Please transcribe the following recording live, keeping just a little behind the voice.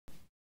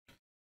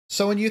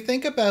So when you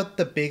think about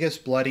the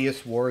biggest,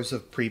 bloodiest wars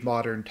of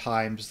pre-modern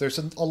times, there's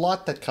a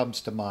lot that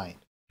comes to mind.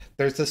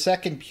 There's the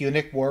Second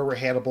Punic War, where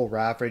Hannibal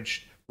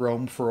ravaged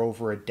Rome for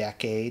over a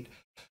decade.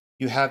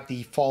 You have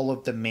the fall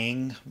of the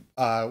Ming,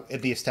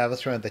 and the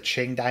establishment of the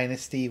Qing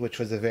dynasty, which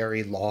was a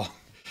very long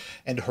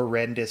and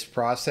horrendous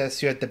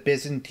process. You had the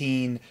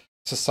Byzantine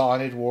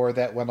Sassanid War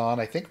that went on,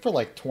 I think, for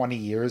like 20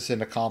 years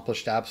and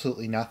accomplished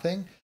absolutely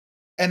nothing.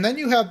 And then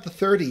you have the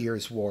 30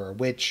 Years' War,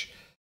 which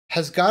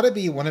has got to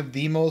be one of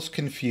the most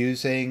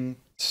confusing,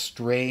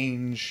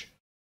 strange,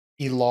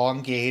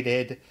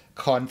 elongated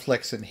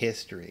conflicts in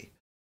history.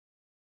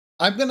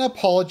 I'm going to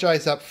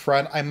apologize up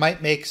front. I might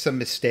make some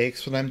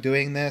mistakes when I'm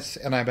doing this,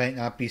 and I might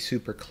not be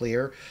super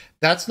clear.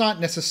 That's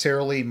not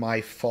necessarily my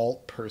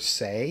fault per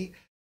se.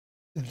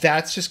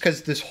 That's just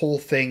because this whole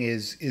thing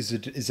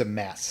is a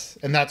mess,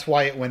 and that's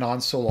why it went on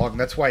so long.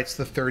 That's why it's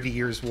the 30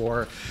 Years'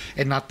 War,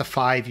 and not the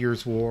 5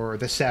 Years' War, or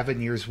the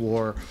 7 Years'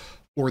 War,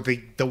 or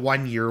the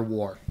 1 Year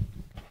War.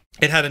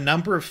 It had a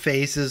number of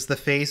phases. The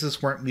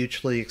phases weren't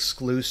mutually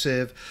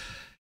exclusive.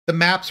 The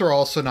maps are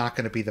also not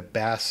going to be the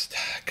best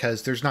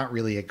because there's not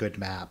really a good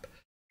map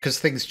because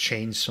things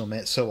change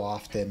so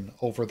often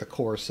over the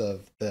course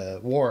of the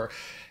war.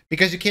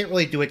 Because you can't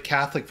really do it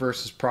Catholic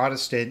versus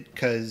Protestant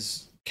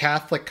because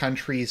Catholic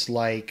countries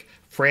like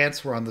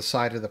France were on the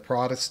side of the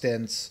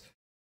Protestants,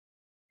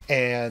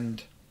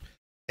 and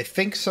I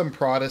think some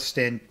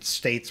Protestant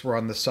states were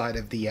on the side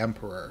of the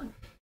emperor.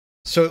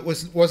 So it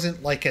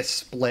wasn't like a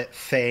split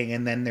thing,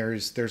 and then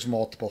there's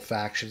multiple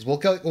factions. We'll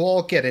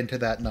all get into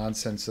that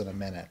nonsense in a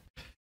minute.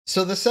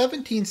 So the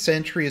 17th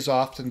century is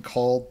often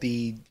called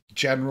the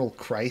General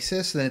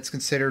Crisis, and it's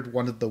considered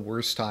one of the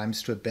worst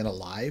times to have been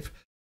alive.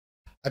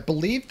 I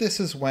believe this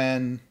is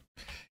when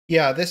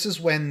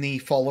the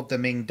fall of the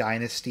Ming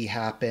Dynasty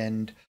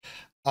happened.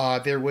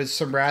 There was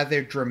some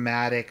rather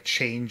dramatic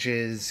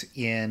changes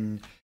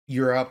in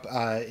Europe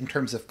in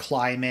terms of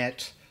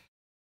climate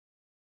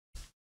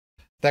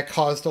that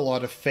caused a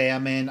lot of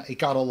famine. It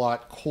got a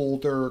lot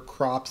colder.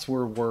 Crops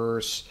were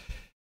worse.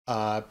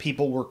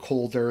 People were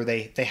colder.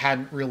 They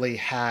hadn't really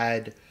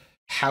had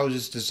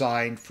houses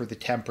designed for the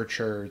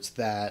temperatures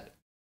that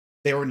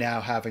they were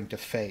now having to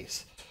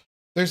face.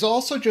 There's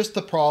also just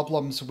the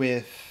problems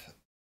with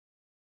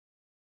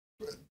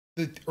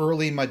the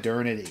early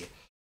modernity.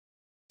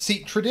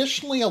 See,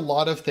 traditionally, a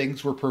lot of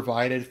things were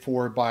provided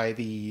for by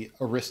the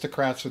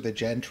aristocrats or the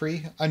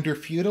gentry. Under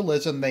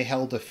feudalism, they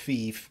held a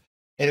fief,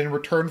 and in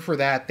return for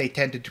that, they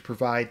tended to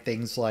provide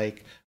things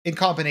like, in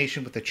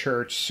combination with the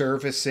church,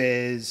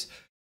 services,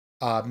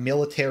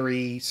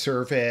 military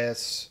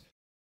service,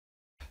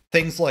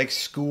 things like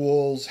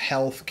schools,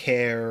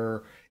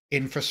 healthcare,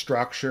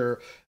 infrastructure.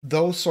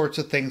 Those sorts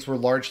of things were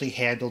largely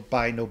handled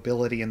by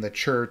nobility and the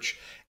church,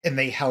 and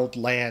they held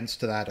lands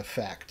to that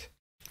effect.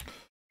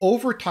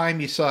 Over time,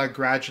 you saw a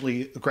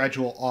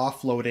gradual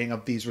offloading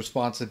of these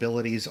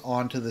responsibilities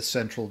onto the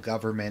central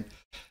government.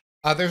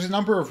 There's a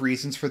number of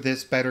reasons for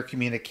this: better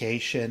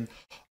communication,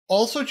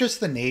 also just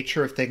the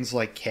nature of things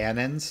like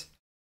cannons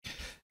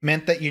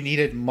meant that you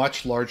needed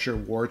much larger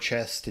war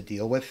chests to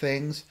deal with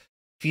things.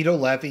 Feudal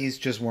levies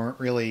just weren't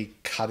really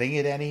cutting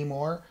it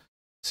anymore.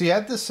 So you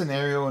had this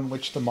scenario in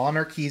which the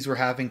monarchies were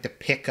having to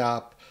pick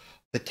up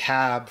the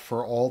tab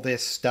for all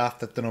this stuff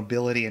that the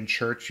nobility and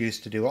church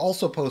used to do.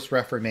 Also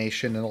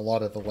post-Reformation, and a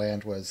lot of the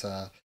land was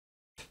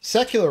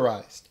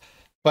secularized,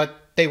 but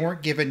they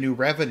weren't given new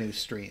revenue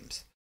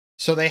streams.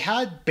 So they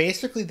had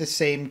basically the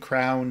same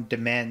crown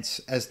demesnes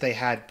as they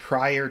had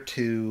prior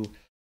to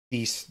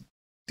the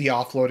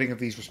offloading of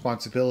these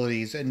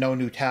responsibilities, and no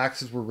new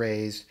taxes were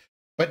raised,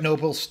 but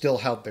nobles still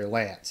held their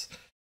lands.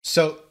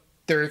 So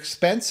their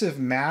expenses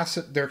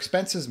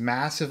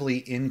massively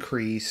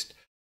increased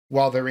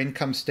while their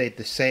income stayed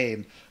the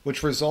same,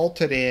 which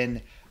resulted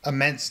in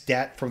immense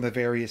debt from the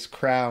various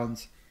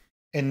crowns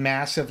and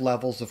massive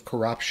levels of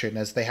corruption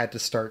as they had to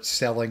start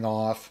selling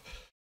off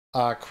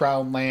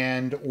crown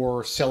land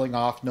or selling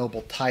off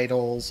noble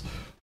titles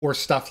or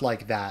stuff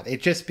like that.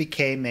 It just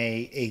became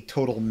a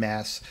total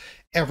mess.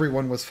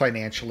 Everyone was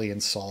financially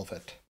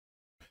insolvent.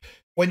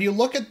 When you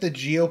look at the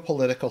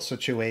geopolitical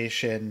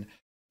situation,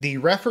 the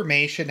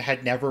Reformation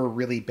had never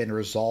really been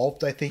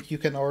resolved, I think you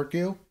can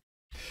argue.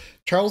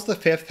 Charles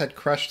V had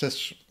crushed the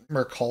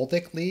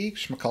Schmalkaldic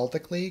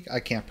League, I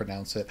can't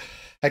pronounce it,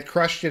 had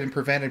crushed it and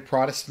prevented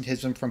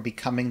Protestantism from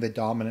becoming the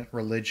dominant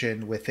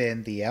religion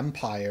within the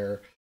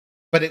empire,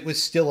 but it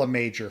was still a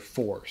major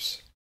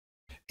force.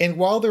 And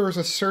while there was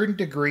a certain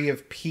degree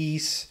of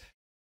peace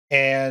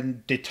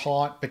and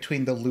detente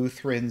between the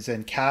Lutherans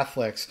and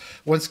Catholics,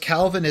 once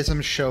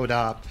Calvinism showed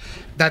up,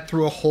 that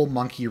threw a whole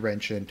monkey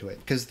wrench into it,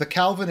 because the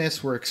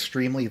Calvinists were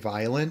extremely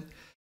violent,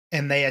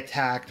 and they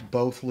attacked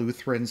both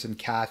Lutherans and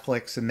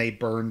Catholics, and they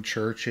burned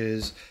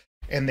churches,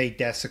 and they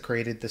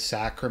desecrated the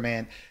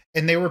sacrament,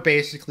 and they were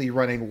basically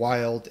running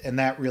wild, and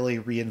that really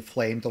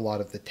reinflamed a lot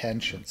of the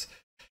tensions.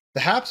 The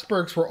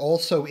Habsburgs were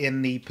also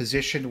in the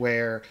position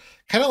where,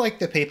 kind of like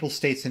the Papal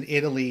States in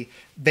Italy,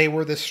 they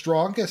were the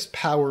strongest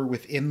power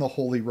within the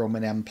Holy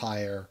Roman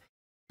Empire,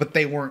 but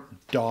they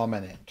weren't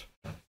dominant.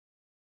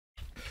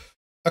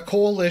 a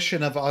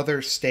coalition of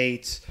other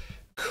states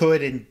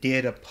could and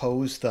did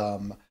oppose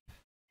them,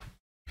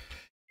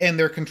 and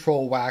their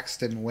control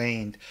waxed and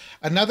waned.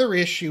 Another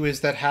issue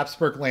is that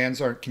Habsburg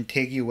lands aren't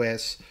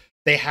contiguous.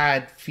 They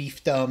had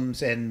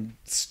fiefdoms and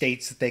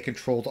states that they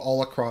controlled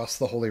all across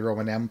the Holy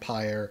Roman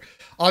Empire.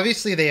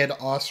 Obviously, they had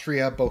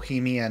Austria,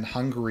 Bohemia, and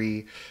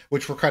Hungary,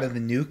 which were kind of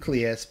the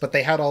nucleus, but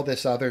they had all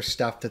this other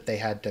stuff that they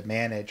had to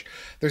manage.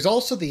 There's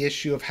also the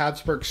issue of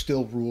Habsburg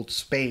still ruled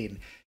Spain,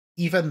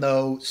 even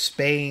though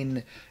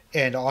Spain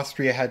and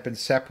Austria had been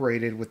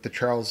separated with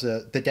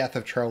the death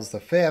of Charles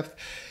V.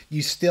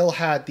 You still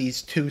had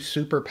these two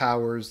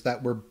superpowers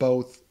that were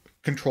both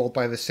controlled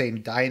by the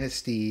same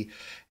dynasty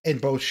and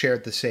both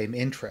shared the same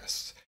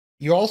interests.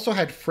 You also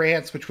had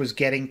France, which was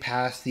getting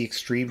past the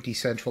extreme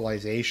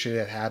decentralization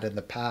it had in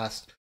the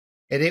past,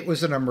 and it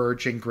was an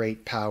emerging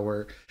great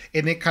power,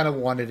 and it kind of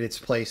wanted its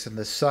place in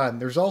the sun.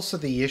 There's also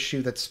the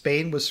issue that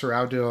Spain was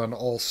surrounded on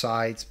all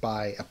sides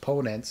by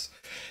opponents.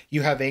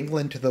 You have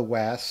England to the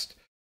west.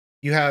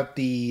 You have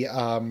the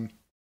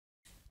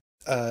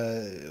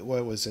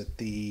what was it?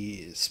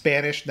 The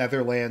Spanish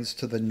Netherlands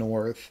to the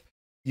north.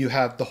 You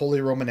have the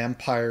Holy Roman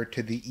Empire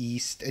to the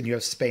east, and you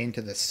have Spain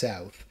to the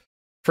south.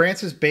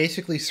 France is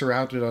basically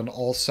surrounded on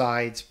all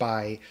sides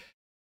by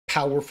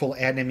powerful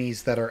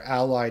enemies that are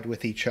allied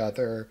with each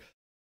other.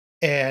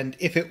 And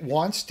if it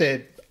wants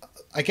to,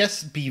 I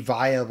guess, be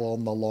viable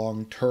in the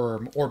long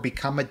term or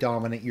become a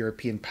dominant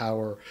European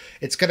power,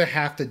 it's going to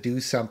have to do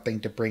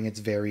something to bring its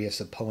various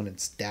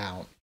opponents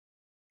down.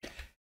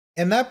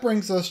 And that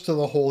brings us to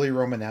the Holy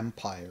Roman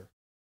Empire.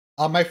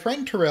 My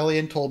friend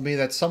Turellian told me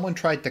that someone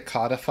tried to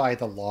codify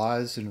the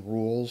laws and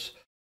rules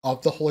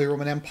of the Holy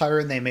Roman Empire,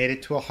 and they made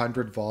it to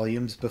 100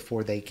 volumes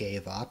before they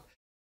gave up.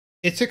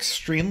 It's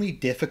extremely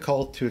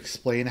difficult to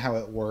explain how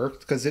it worked,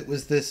 because it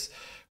was this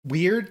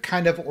weird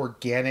kind of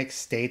organic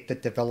state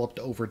that developed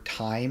over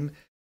time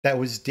that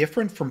was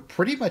different from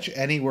pretty much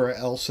anywhere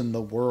else in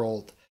the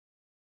world.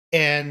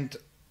 And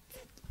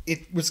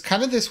it was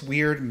kind of this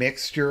weird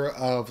mixture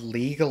of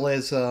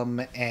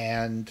legalism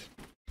and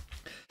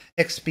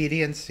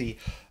expediency.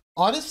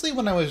 Honestly,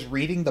 when I was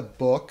reading the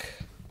book,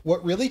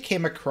 what really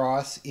came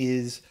across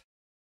is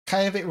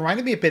kind of, it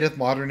reminded me a bit of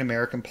modern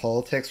American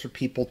politics, where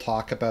people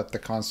talk about the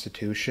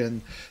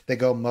Constitution. They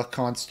go, "Mo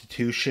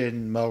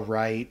Constitution, mo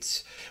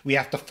rights. We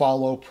have to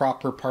follow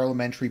proper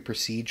parliamentary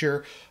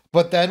procedure."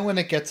 But then when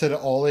it gets at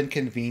all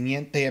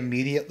inconvenient, they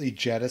immediately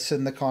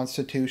jettison the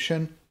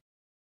Constitution.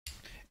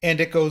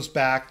 And it goes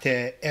back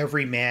to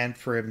every man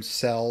for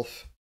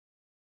himself.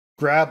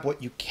 Grab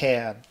what you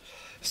can.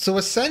 So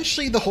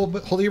essentially, the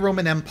Holy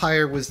Roman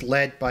Empire was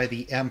led by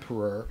the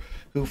emperor,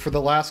 who for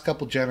the last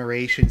couple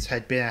generations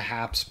had been a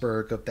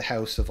Habsburg of the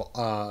House of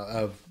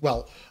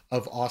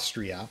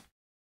Austria.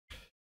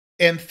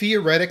 And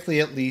theoretically,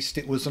 at least,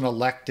 it was an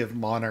elective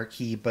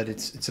monarchy, but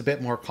it's a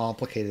bit more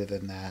complicated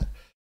than that.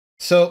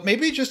 So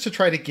maybe just to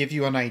try to give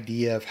you an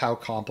idea of how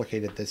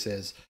complicated this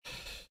is.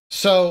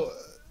 So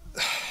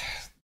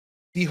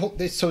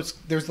there's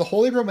the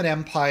Holy Roman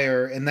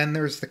Empire, and then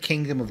there's the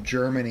Kingdom of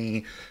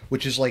Germany,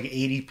 which is like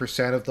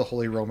 80% of the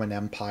Holy Roman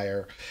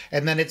Empire.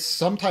 And then it's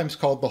sometimes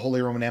called the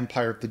Holy Roman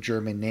Empire of the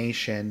German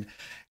nation.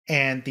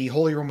 And the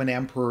Holy Roman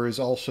Emperor is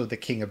also the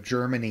King of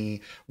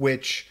Germany,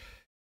 which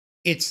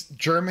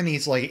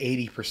Germany's like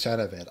 80%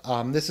 of it.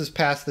 This is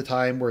past the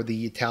time where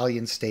the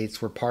Italian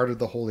states were part of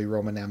the Holy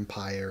Roman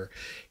Empire,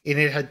 and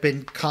it had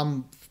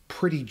become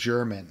pretty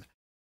German.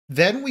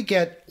 Then we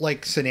get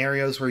like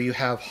scenarios where you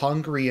have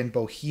Hungary and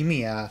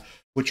Bohemia,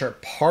 which are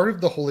part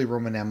of the Holy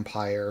Roman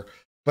Empire,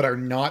 but are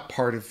not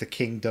part of the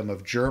Kingdom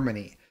of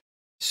Germany.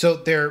 So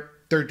they're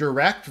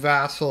direct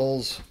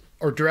vassals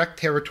or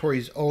direct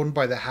territories owned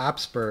by the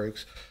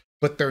Habsburgs,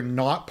 but they're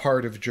not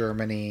part of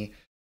Germany.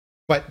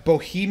 But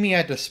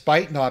Bohemia,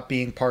 despite not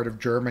being part of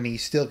Germany,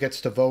 still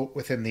gets to vote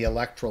within the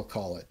Electoral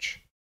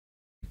College.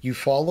 You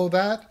follow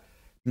that?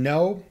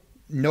 No,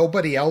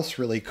 nobody else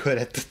really could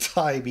at the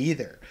time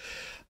either.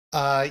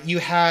 You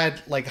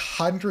had like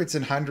hundreds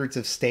and hundreds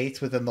of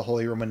states within the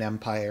Holy Roman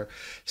Empire.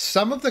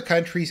 Some of the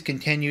countries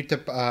continued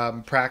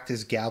to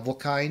practice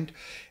gavelkind,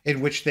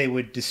 in which they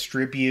would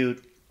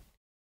distribute,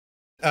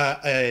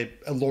 a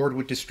lord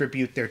would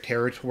distribute their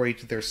territory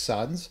to their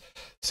sons.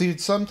 So you'd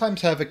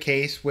sometimes have a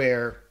case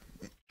where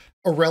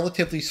a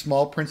relatively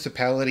small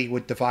principality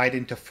would divide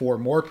into 4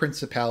 more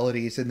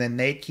principalities, and then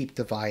they'd keep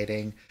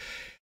dividing.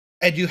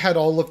 And you had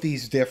all of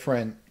these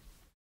different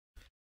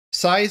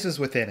sizes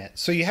within it.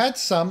 So you had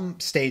some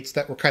states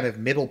that were kind of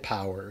middle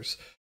powers.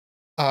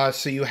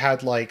 So you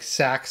had like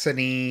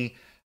Saxony,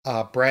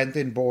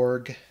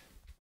 Brandenburg,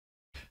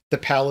 the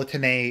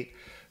Palatinate,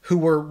 who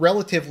were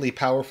relatively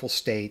powerful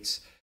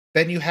states.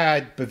 Then you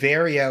had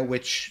Bavaria,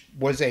 which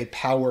was a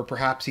power,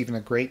 perhaps even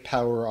a great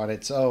power on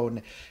its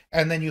own.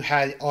 And then you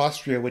had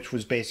Austria, which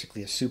was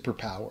basically a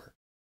superpower.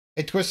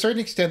 And to a certain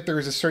extent, there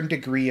was a certain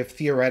degree of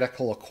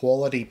theoretical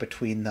equality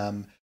between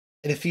them,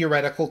 and a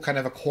theoretical kind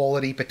of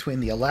equality between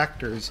the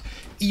electors,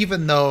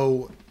 even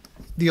though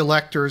the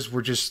electors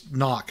were just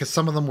not, because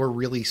some of them were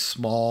really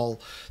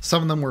small,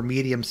 some of them were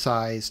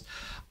medium-sized.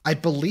 I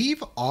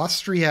believe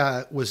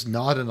Austria was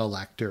not an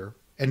elector,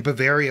 and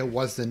Bavaria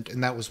wasn't,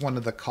 and that was one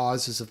of the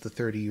causes of the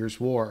 30 Years'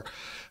 War.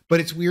 But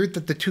it's weird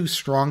that the two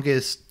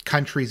strongest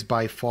countries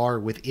by far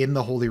within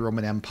the Holy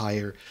Roman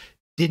Empire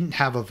didn't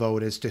have a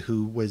vote as to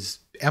who was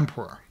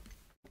emperor.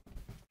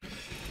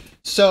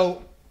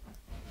 So,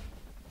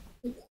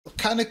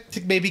 kind of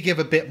to maybe give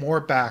a bit more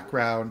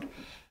background,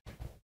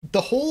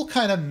 the whole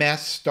kind of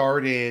mess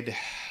started.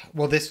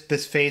 Well, this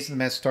phase of the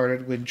mess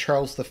started when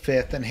Charles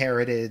V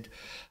inherited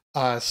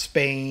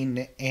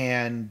Spain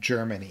and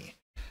Germany,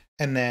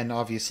 and then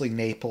obviously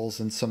Naples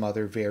and some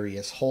other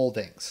various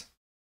holdings.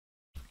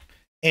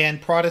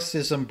 And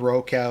Protestantism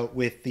broke out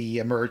with the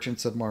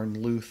emergence of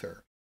Martin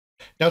Luther.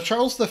 Now,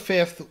 Charles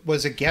V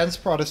was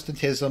against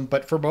Protestantism,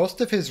 but for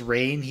most of his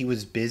reign, he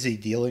was busy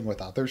dealing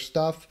with other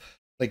stuff,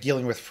 like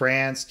dealing with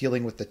France,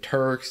 dealing with the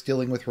Turks,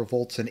 dealing with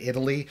revolts in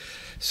Italy.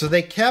 So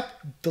they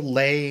kept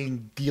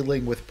delaying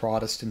dealing with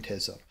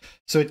Protestantism.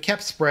 So it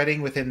kept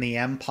spreading within the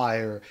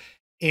empire,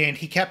 and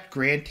he kept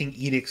granting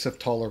edicts of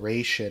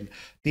toleration.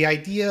 The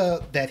idea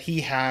that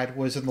he had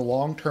was in the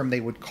long term, they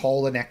would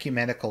call an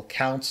ecumenical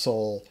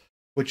council,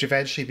 which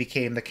eventually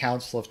became the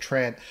Council of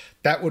Trent,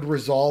 that would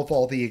resolve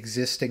all the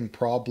existing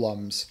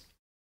problems.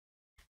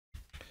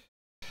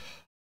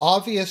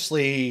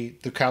 Obviously,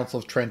 the Council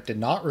of Trent did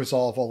not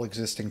resolve all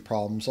existing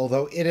problems,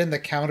 although it in the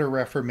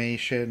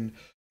Counter-Reformation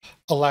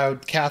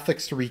allowed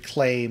Catholics to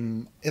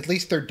reclaim at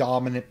least their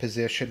dominant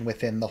position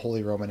within the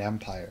Holy Roman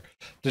Empire.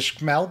 The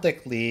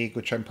Schmaldic League,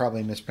 which I'm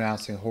probably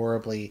mispronouncing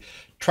horribly,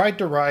 tried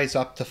to rise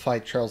up to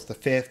fight Charles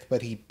V,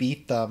 but he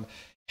beat them.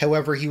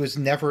 However, he was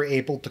never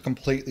able to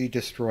completely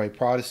destroy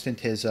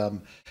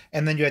Protestantism.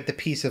 And then you had the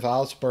Peace of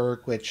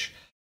Augsburg, which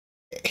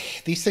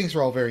these things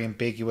are all very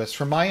ambiguous.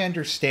 From my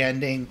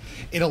understanding,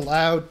 it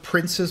allowed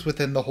princes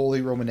within the Holy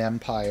Roman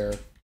Empire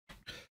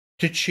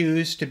to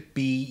choose to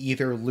be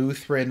either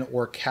Lutheran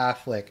or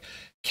Catholic.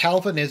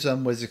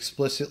 Calvinism was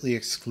explicitly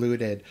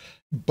excluded.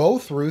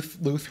 Both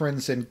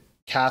Lutherans and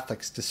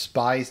Catholics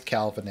despised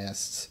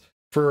Calvinists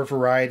for a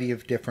variety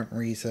of different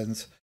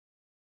reasons.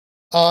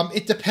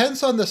 It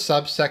depends on the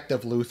subsect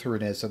of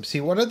Lutheranism. See,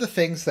 one of the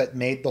things that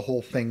made the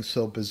whole thing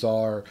so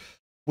bizarre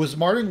was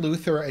Martin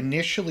Luther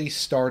initially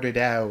started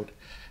out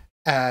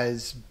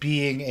as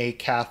being a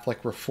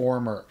Catholic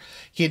reformer.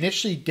 He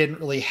initially didn't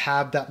really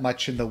have that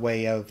much in the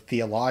way of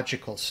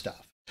theological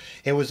stuff.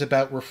 It was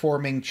about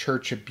reforming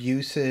church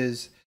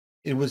abuses.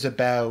 It was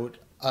about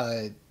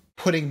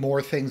putting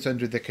more things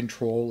under the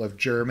control of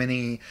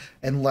Germany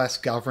and less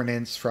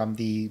governance from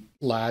the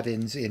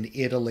Latins in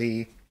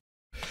Italy.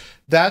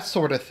 That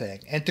sort of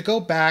thing. And to go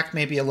back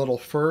maybe a little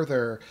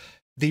further,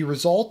 the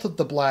result of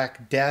the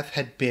Black Death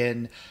had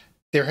been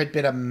there had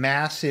been a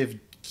massive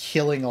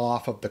killing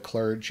off of the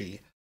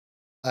clergy.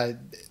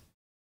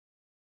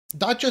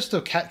 Not just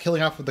a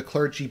killing off of the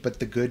clergy, but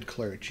the good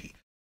clergy.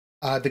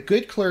 The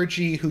good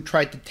clergy who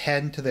tried to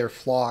tend to their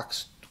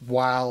flocks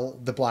while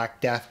the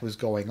Black Death was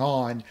going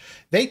on,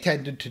 they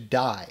tended to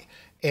die.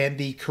 And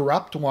the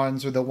corrupt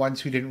ones, or the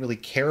ones who didn't really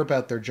care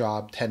about their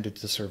job, tended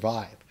to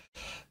survive.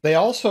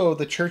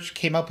 The church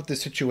came up with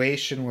this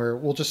situation where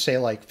we'll just say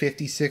like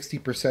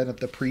 50-60%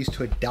 of the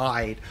priesthood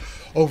died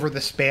over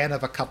the span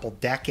of a couple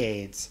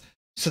decades.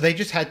 So they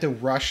just had to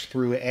rush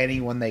through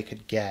anyone they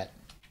could get.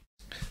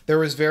 There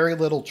was very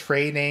little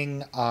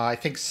training. I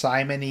think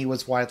simony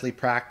was widely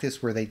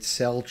practiced where they'd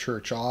sell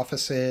church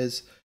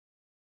offices.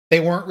 They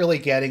weren't really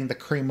getting the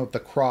cream of the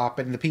crop,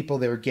 and the people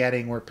they were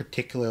getting were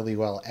particularly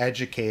well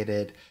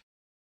educated.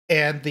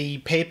 And the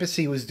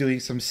papacy was doing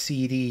some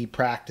seedy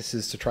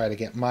practices to try to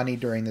get money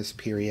during this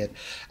period.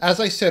 As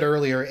I said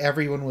earlier,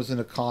 everyone was in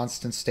a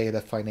constant state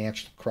of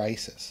financial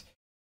crisis.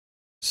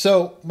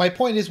 So my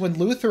point is, when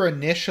Luther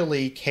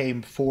initially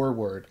came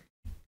forward,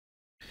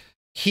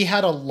 he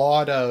had a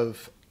lot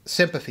of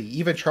sympathy.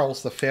 Even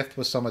Charles V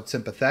was somewhat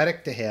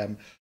sympathetic to him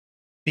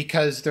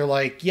because they're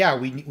like, yeah,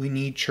 we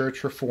need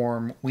church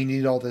reform. We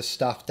need all this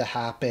stuff to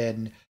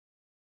happen.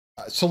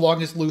 So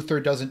long as Luther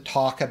doesn't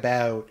talk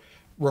about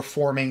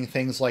reforming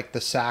things like the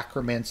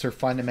sacraments or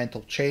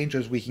fundamental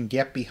changes, we can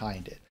get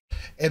behind it.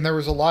 And there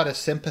was a lot of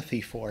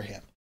sympathy for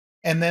him.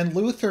 And then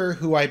Luther,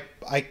 who I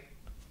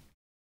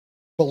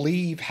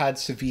believe had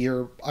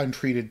severe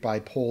untreated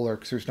bipolar,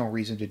 because there's no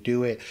reason to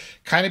do it,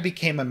 kind of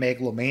became a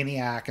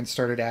megalomaniac and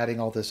started adding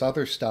all this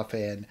other stuff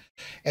in.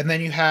 And then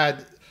you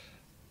had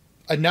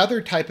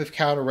another type of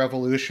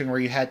counter-revolution where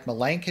you had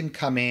Melanchthon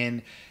come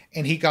in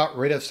and he got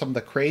rid of some of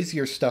the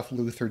crazier stuff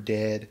Luther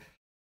did.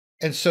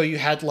 And so you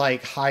had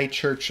like high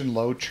church and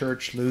low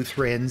church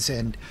Lutherans,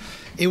 and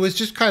it was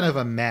just kind of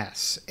a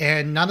mess.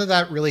 And none of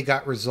that really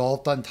got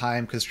resolved on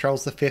time because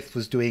Charles V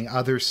was doing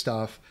other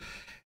stuff,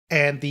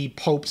 and the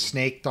Pope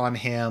snaked on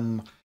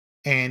him,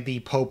 and the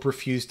Pope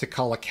refused to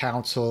call a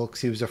council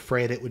because he was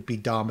afraid it would be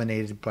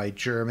dominated by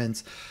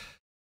Germans.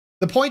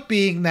 The point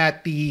being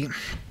that the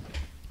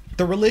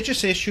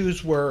religious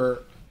issues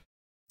were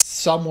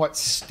somewhat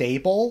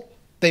stable.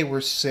 They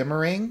were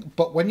simmering,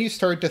 but when you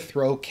started to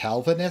throw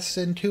Calvinists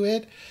into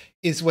it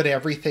is when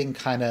everything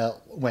kind of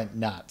went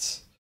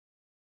nuts.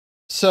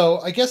 So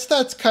I guess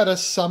that's kind of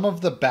some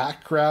of the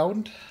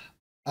background.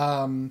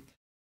 Um,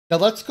 Now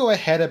let's go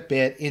ahead a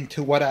bit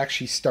into what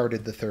actually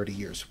started the 30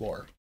 Years'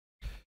 War.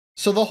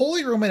 So the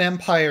Holy Roman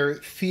Empire,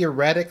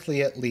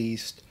 theoretically at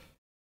least,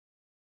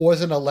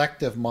 was an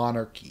elective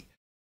monarchy.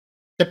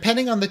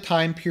 Depending on the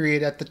time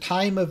period, at the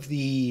time of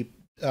the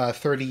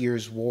 30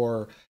 Years'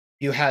 War,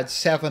 you had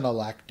 7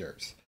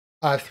 electors.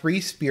 3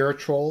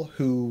 spiritual,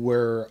 who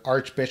were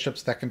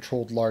archbishops that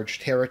controlled large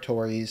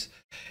territories,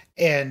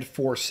 and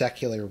 4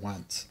 secular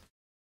ones.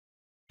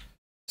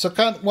 So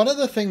one of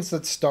the things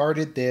that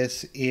started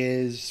this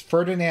is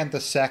Ferdinand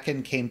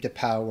II came to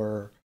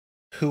power,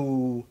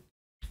 who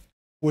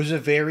was a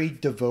very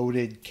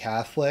devoted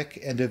Catholic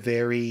and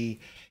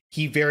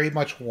he very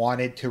much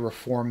wanted to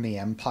reform the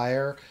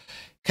empire.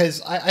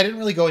 Because I didn't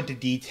really go into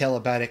detail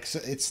about it, 'cause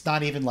it's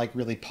not even like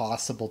really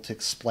possible to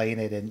explain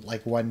it in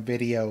like one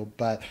video,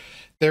 but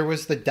there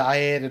was the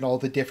diet and all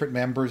the different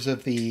members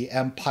of the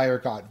empire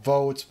got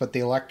votes, but the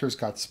electors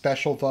got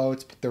special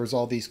votes, but there was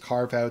all these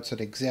carve-outs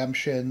and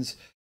exemptions,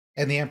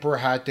 and the emperor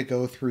had to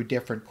go through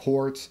different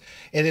courts,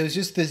 and it was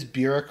just this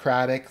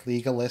bureaucratic,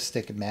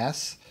 legalistic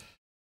mess.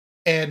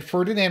 And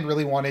Ferdinand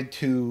really wanted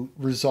to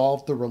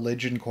resolve the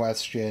religion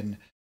question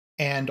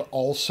and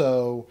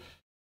also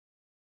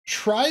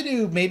try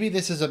to, maybe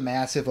this is a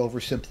massive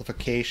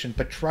oversimplification,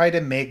 but try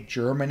to make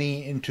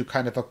Germany into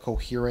kind of a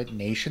coherent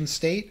nation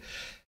state,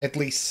 at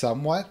least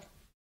somewhat.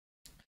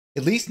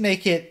 At least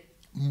make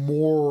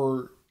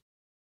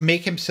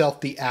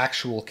himself the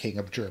actual king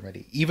of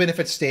Germany, even if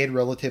it stayed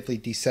relatively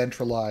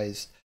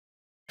decentralized.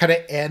 Kind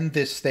of end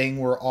this thing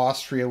where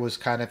Austria was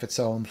kind of its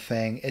own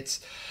thing.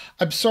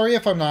 I'm sorry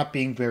if I'm not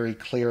being very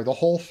clear. The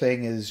whole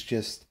thing is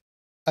just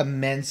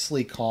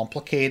immensely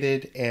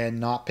complicated and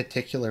not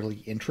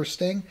particularly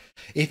interesting.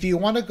 If you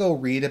want to go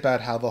read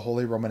about how the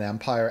Holy Roman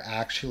Empire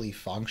actually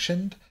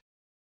functioned,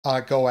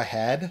 go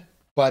ahead.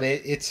 But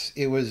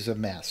it was a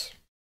mess.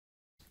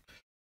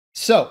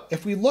 So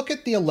if we look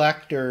at the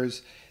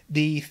electors,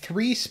 the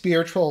 3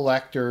 spiritual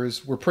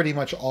electors were pretty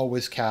much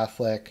always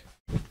Catholic,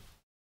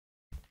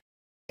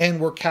 and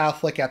were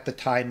Catholic at the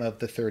time of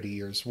the 30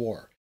 Years'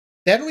 War.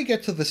 Then we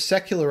get to the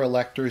secular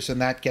electors,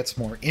 and that gets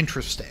more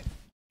interesting.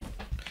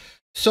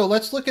 So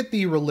let's look at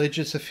the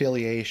religious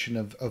affiliation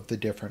of the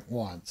different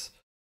ones.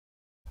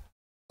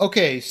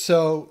 Okay,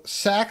 so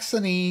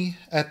Saxony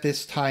at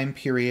this time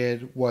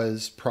period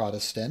was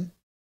Protestant.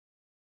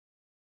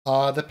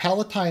 The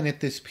Palatine at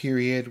this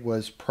period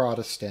was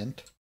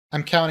Protestant.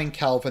 I'm counting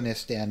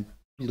Calvinist and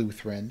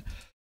Lutheran.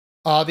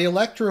 The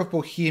Elector of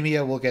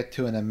Bohemia we'll get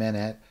to in a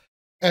minute.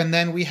 And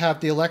then we have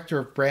the Elector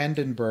of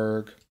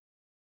Brandenburg,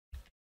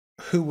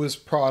 who was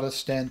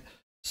Protestant.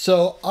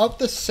 So of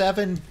the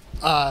 7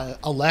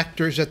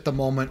 electors at the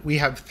moment, we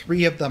have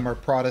 3 of them are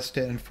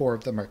Protestant and 4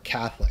 of them are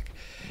Catholic.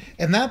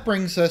 And that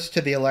brings us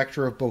to the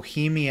Elector of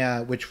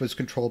Bohemia, which was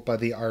controlled by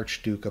the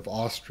Archduke of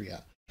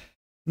Austria.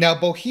 Now,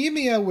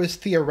 Bohemia was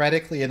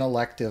theoretically an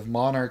elective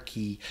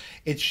monarchy.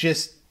 It's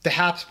just the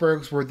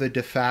Habsburgs were the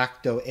de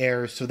facto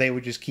heirs, so they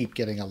would just keep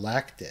getting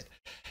elected.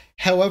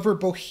 However,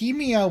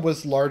 Bohemia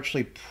was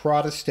largely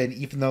Protestant,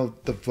 even though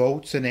the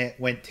votes in it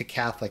went to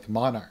Catholic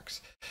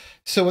monarchs.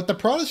 So what the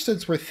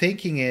Protestants were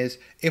thinking is,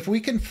 if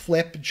we can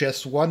flip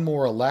just one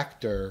more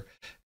elector,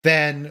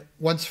 then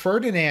once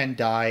Ferdinand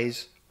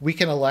dies, we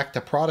can elect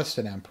a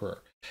Protestant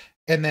emperor.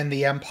 And then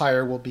the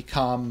empire will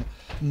become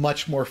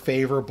much more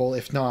favorable,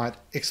 if not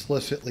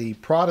explicitly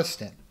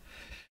Protestant.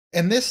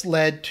 And this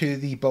led to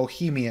the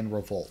Bohemian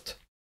Revolt.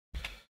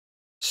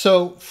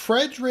 So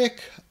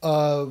Frederick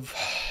of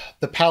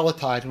the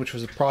Palatine, which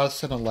was a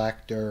Protestant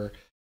elector,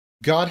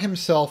 got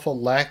himself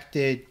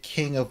elected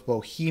King of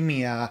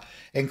Bohemia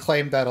and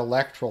claimed that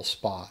electoral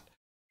spot.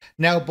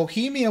 Now,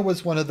 Bohemia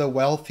was one of the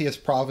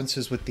wealthiest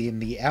provinces within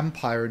the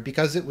empire, and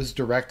because it was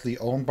directly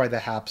owned by the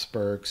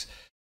Habsburgs,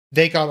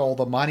 they got all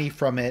the money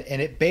from it,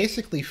 and it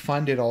basically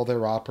funded all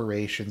their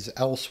operations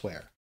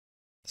elsewhere.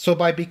 So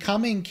by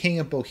becoming King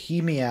of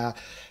Bohemia,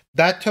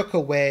 that took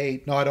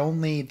away not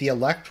only the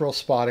electoral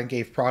spot and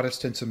gave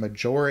Protestants a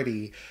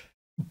majority,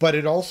 but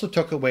it also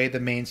took away the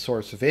main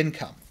source of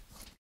income.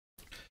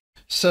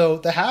 So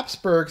the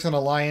Habsburgs, in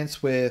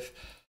alliance with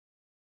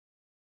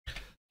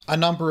a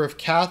number of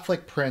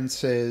Catholic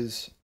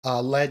princes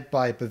led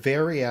by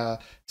Bavaria,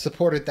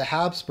 supported the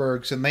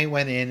Habsburgs, and they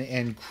went in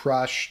and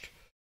crushed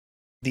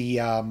the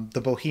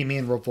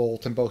Bohemian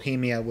Revolt, and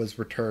Bohemia was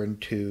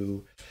returned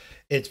to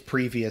its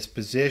previous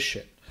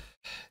position.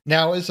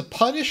 Now, as a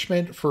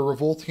punishment for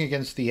revolting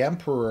against the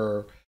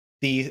emperor,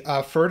 the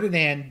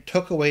Ferdinand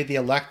took away the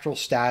electoral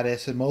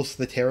status and most of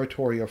the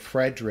territory of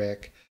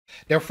Frederick.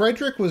 Now,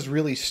 Frederick was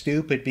really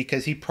stupid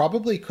because he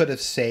probably could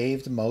have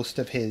saved most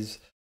of his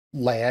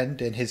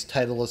land and his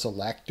title as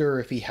elector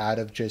if he had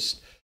have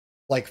just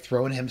like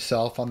thrown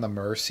himself on the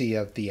mercy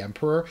of the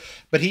emperor,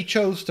 but he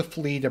chose to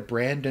flee to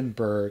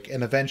Brandenburg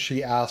and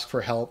eventually ask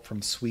for help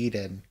from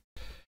Sweden.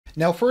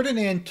 Now,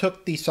 Ferdinand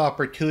took this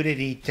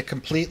opportunity to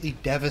completely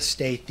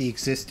devastate the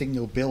existing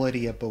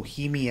nobility of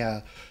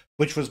Bohemia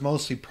which was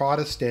mostly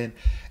Protestant,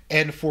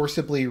 and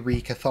forcibly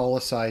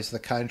re-Catholicized the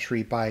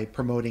country by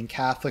promoting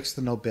Catholics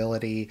to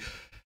nobility.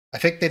 I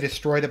think they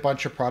destroyed a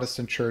bunch of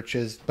Protestant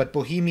churches, but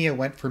Bohemia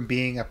went from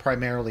being a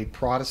primarily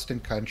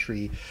Protestant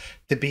country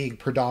to being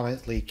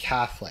predominantly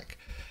Catholic.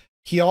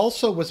 He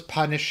also was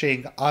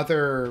punishing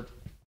other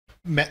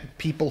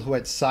people who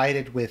had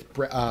sided with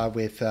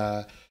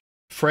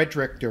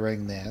Frederick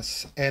during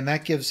this, and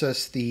that gives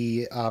us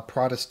the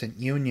Protestant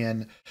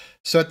Union.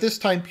 So at this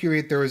time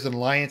period, there was an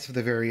alliance of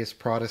the various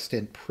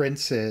Protestant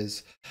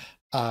princes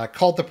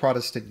called the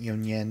Protestant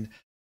Union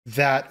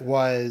that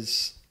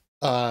was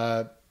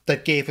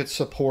that gave its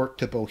support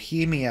to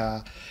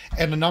Bohemia,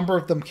 and a number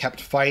of them kept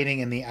fighting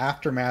in the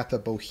aftermath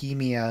of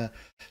Bohemia.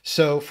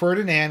 So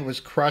Ferdinand was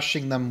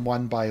crushing them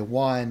one by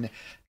one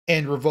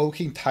and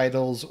revoking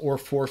titles or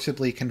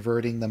forcibly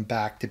converting them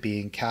back to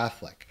being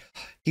Catholic.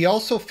 He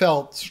also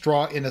felt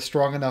in a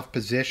strong enough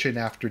position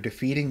after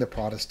defeating the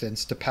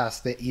Protestants to pass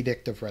the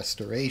Edict of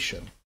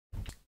Restoration.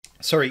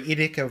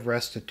 Edict of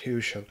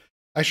Restitution.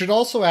 I should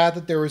also add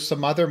that there were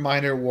some other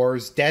minor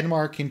wars.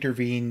 Denmark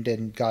intervened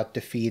and got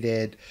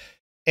defeated.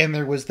 And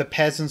there was the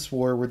Peasants'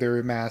 War, where there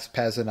were mass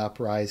peasant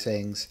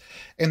uprisings.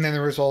 And then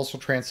there was also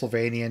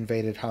Transylvania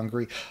invaded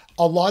Hungary.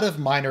 A lot of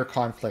minor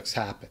conflicts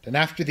happened. And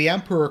after the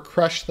emperor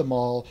crushed them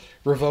all,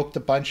 revoked a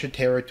bunch of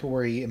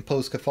territory,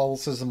 imposed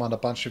Catholicism on a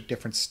bunch of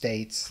different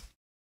states,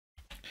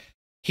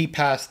 he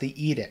passed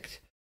the edict.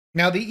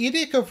 Now, the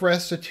Edict of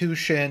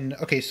Restitution...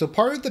 Okay, so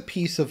part of the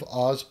Peace of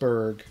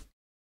Augsburg,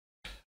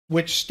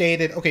 which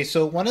stated, okay,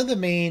 so one of the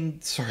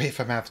main, sorry if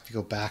I'm having to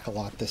go back a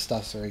lot, this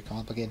stuff's very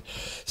complicated.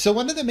 So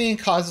one of the main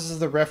causes of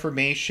the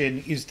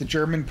Reformation is the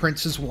German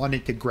princes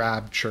wanted to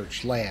grab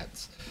church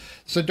lands.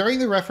 So during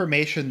the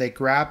Reformation, they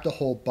grabbed a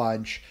whole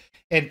bunch,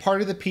 and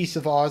part of the Peace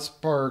of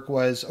Augsburg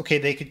was, okay,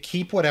 they could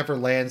keep whatever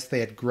lands they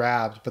had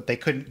grabbed, but they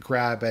couldn't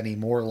grab any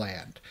more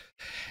land.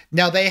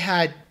 Now, they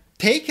had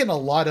taken a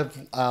lot of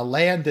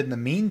land in the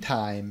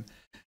meantime,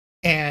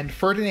 and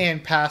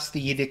Ferdinand passed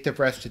the Edict of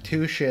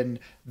Restitution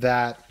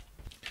that...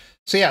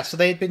 So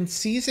they had been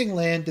seizing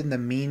land in the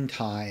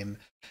meantime,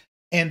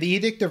 and the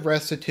Edict of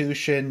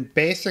Restitution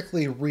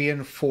basically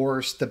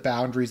reinforced the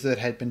boundaries that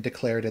had been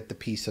declared at the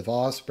Peace of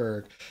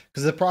Augsburg,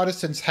 because the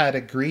Protestants had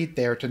agreed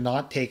there to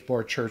not take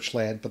more church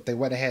land, but they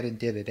went ahead and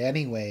did it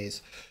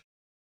anyways.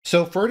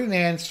 So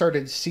Ferdinand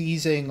started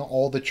seizing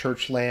all the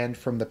church land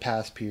from the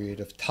past period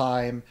of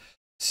time,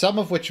 some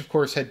of which, of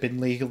course, had been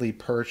legally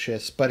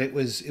purchased, but it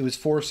was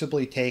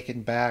forcibly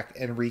taken back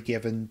and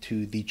re-given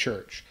to the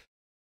church.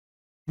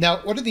 Now,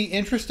 one of the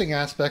interesting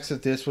aspects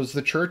of this was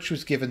the church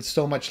was given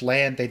so much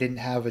land they didn't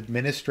have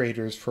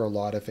administrators for a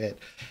lot of it.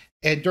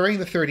 And during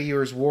the 30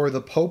 Years' War,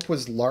 the Pope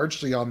was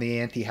largely on the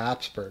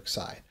anti-Habsburg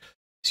side.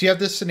 So you have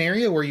this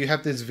scenario where you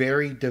have this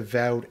very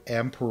devout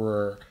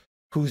emperor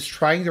who's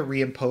trying to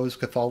reimpose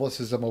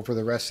Catholicism over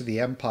the rest of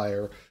the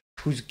empire,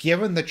 who's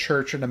given the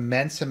church an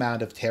immense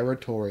amount of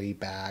territory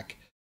back,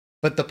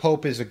 but the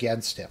Pope is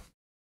against him.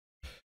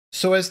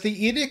 So as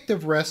the Edict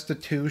of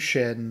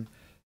Restitution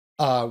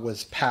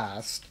was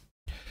passed,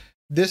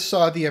 this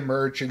saw the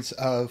emergence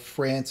of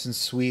France and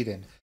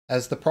Sweden,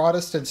 as the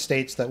Protestant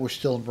states that were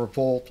still in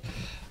revolt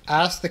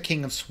asked the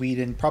King of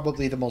Sweden,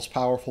 probably the most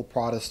powerful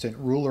Protestant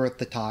ruler at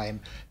the time,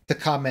 to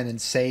come in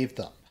and save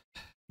them.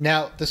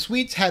 Now, the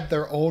Swedes had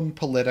their own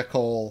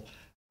political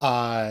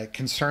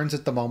concerns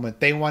at the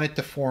moment. They wanted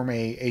to form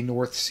a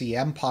North Sea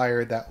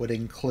empire that would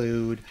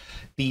include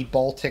the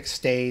Baltic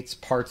states,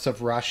 parts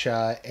of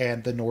Russia,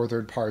 and the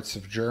northern parts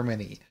of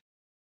Germany.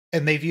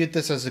 And they viewed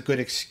this as a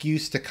good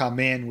excuse to come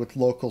in with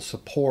local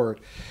support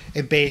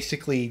and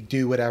basically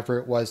do whatever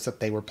it was that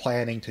they were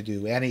planning to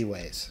do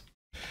anyways.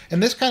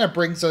 And this kind of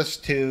brings us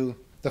to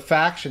the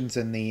factions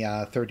in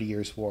the 30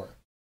 Years' War.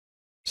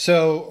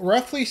 So,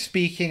 roughly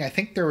speaking, I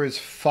think there was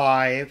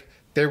 5.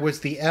 There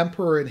was the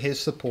emperor and his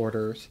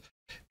supporters.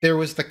 There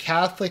was the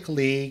Catholic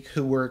League,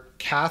 who were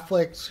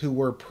Catholics who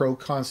were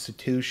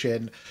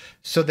pro-Constitution.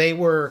 So they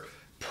were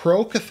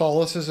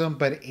pro-Catholicism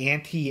but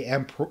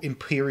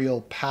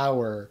anti-imperial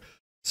power.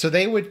 So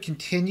they would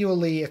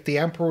continually, if the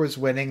emperor was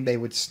winning, they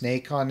would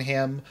snake on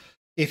him.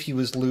 If he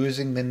was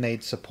losing, then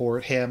they'd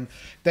support him.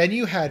 Then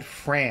you had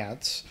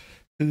France,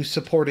 who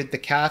supported the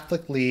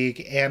Catholic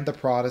League and the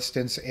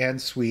Protestants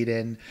and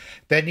Sweden.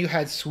 Then you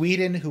had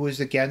Sweden, who was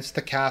against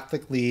the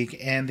Catholic League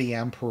and the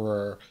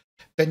emperor.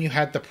 Then you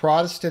had the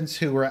Protestants,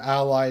 who were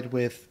allied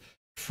with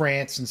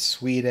France and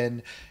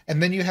Sweden,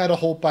 and then you had a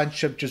whole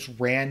bunch of just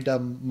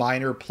random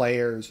minor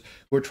players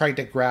who were trying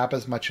to grab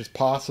as much as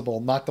possible,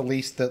 not the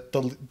least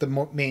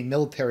the main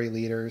military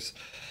leaders,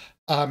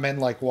 men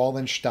like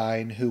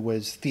Wallenstein, who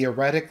was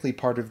theoretically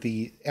part of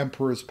the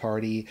Emperor's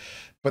party,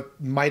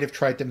 but might have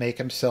tried to make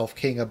himself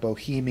king of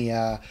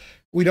Bohemia.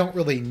 We don't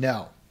really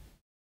know.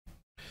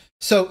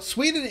 So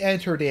Sweden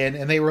entered in,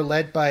 and they were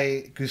led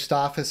by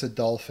Gustavus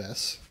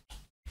Adolphus,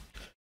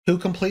 who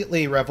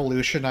completely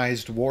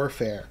revolutionized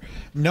warfare.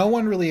 No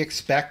one really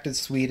expected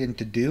Sweden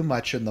to do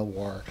much in the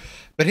war,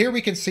 but here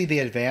we can see the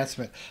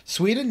advancement.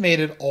 Sweden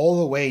made it all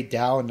the way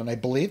down, and I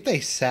believe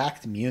they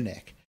sacked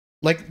Munich.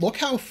 Like, look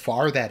how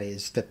far that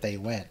is that they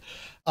went.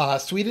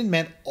 Sweden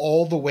went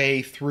all the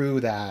way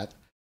through that,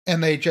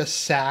 and they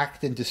just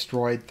sacked and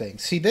destroyed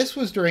things. See, this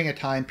was during a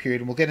time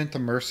period, and we'll get into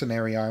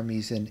mercenary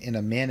armies in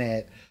a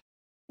minute,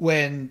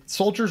 when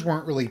soldiers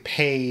weren't really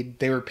paid.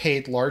 They were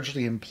paid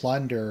largely in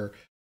plunder,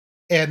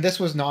 and this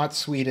was not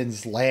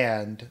Sweden's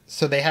land,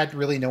 so they had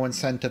really no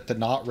incentive to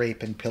not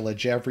rape and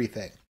pillage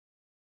everything.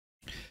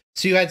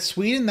 So you had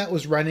Sweden that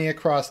was running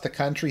across the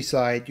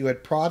countryside. You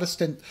had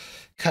Protestant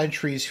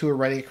countries who were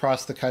running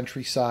across the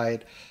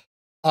countryside.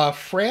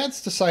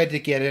 France decided to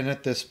get in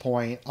at this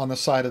point on the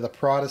side of the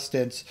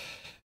Protestants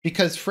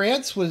because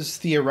France was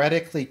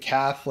theoretically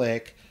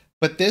Catholic,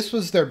 but this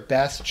was their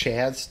best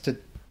chance to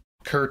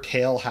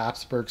curtail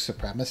Habsburg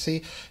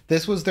supremacy.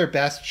 This was their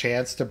best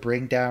chance to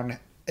bring down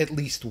at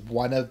least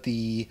one of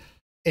the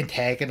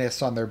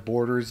antagonists on their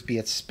borders, be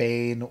it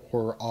Spain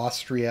or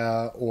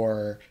Austria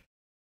or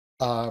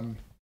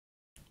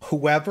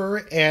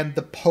whoever. And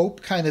the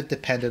Pope kind of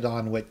depended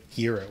on what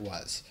year it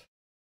was.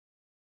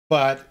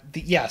 But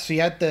so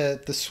you had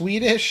the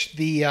Swedish,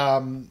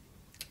 the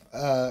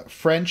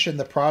French, and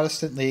the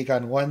Protestant League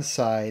on one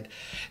side.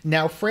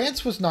 Now,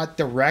 France was not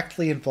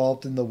directly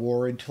involved in the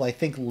war until I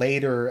think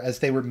later, as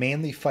they were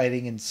mainly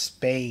fighting in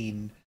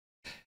Spain,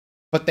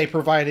 but they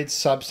provided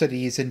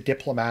subsidies and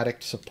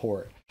diplomatic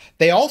support.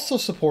 They also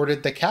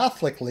supported the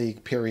Catholic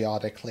League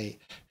periodically,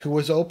 who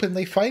was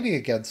openly fighting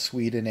against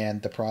Sweden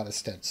and the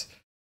Protestants.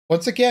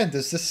 Once again,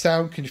 does this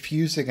sound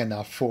confusing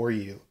enough for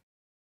you?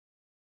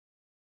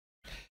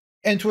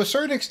 And to a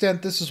certain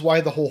extent, this is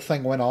why the whole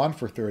thing went on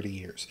for 30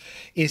 years,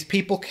 is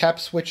people kept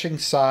switching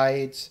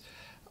sides.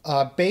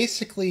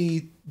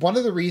 Basically, one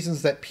of the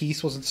reasons that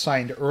peace wasn't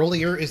signed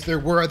earlier is there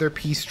were other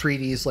peace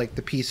treaties like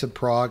the Peace of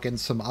Prague and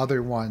some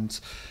other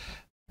ones,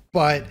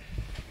 but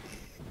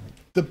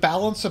the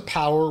balance of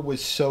power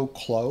was so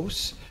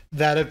close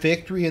that a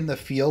victory in the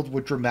field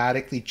would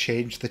dramatically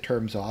change the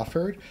terms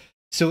offered.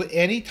 So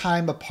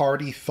anytime a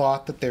party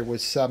thought that there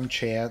was some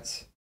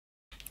chance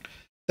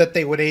that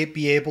they would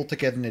be able to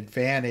get an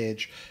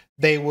advantage,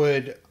 they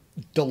would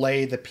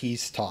delay the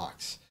peace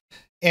talks.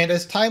 And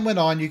as time went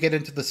on, you get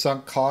into the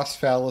sunk cost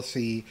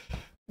fallacy,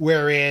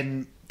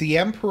 wherein the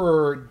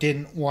emperor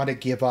didn't want to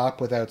give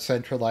up without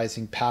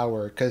centralizing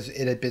power because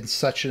it had been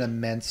such an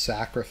immense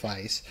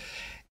sacrifice.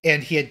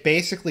 And he had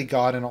basically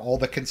gotten all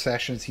the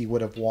concessions he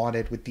would have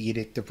wanted with the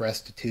Edict of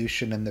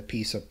Restitution and the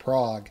Peace of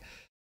Prague.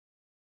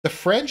 The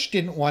French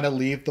didn't want to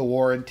leave the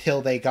war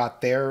until they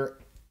got their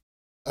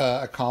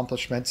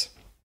accomplishments.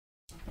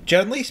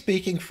 Generally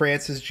speaking,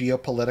 France's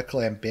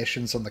geopolitical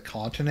ambitions on the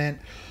continent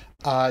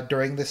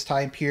during this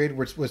time period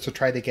was to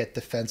try to get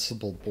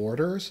defensible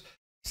borders.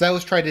 So that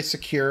was trying to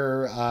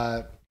secure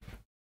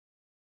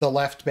the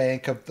west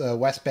bank of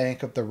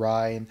the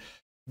Rhine,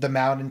 the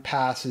mountain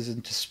passes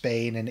into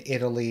Spain and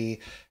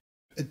Italy.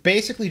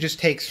 Basically just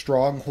take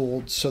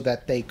strongholds so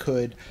that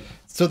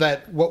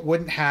what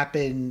wouldn't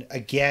happen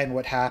again,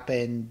 what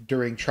happened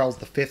during Charles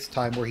V's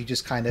time, where he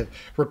just kind of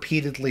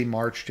repeatedly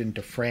marched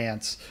into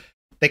France.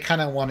 They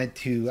kind of wanted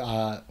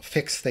to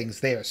fix things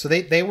there. So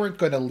they weren't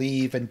going to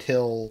leave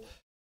until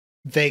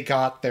they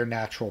got their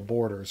natural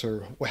borders,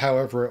 or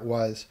however it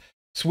was.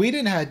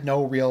 Sweden had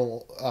no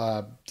real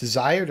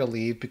desire to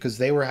leave because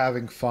they were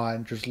having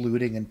fun, just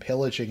looting and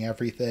pillaging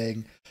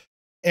everything.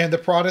 And the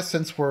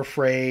Protestants were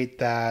afraid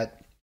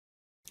that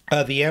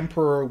the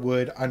emperor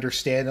would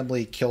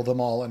understandably kill them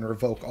all and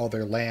revoke all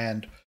their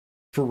land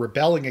for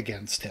rebelling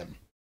against him.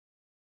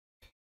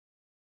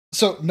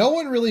 So no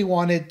one really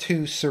wanted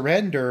to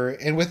surrender,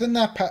 and within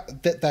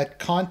that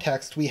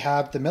context, we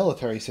have the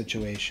military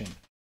situation.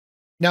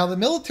 Now, the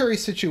military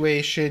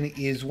situation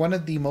is one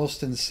of the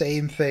most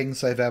insane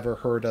things I've ever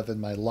heard of in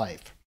my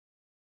life.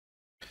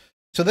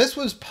 So this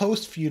was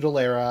post-feudal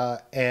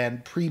era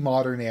and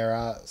pre-modern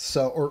era,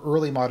 or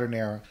early modern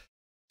era.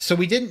 So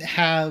we didn't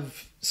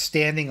have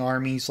standing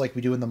armies like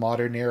we do in the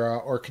modern era,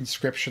 or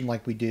conscription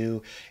like we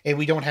do, and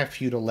we don't have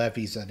feudal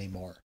levies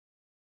anymore.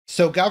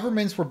 So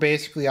governments were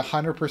basically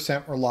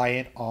 100%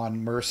 reliant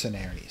on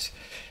mercenaries.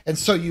 And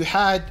so you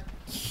had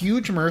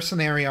huge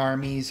mercenary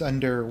armies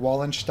under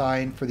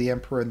Wallenstein for the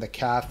emperor and the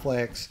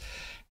Catholics.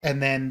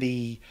 And then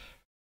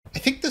I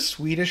think the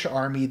Swedish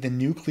army, the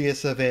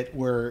nucleus of it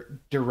were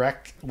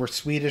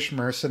Swedish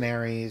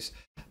mercenaries.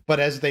 But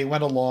as they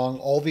went along,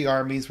 all the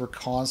armies were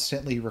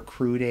constantly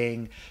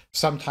recruiting,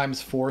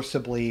 sometimes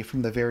forcibly,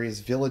 from the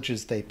various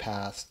villages they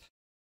passed.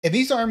 And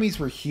these armies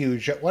were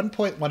huge. At one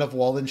point, one of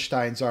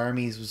Wallenstein's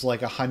armies was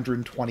like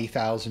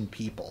 120,000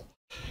 people.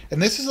 And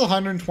this is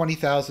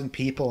 120,000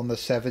 people in the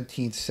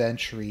 17th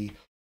century,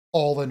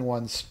 all in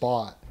one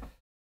spot.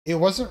 It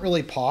wasn't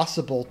really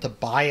possible to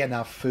buy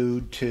enough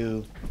food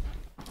to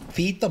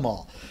feed them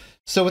all.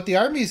 So what the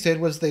armies did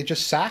was they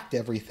just sacked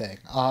everything.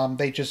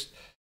 They just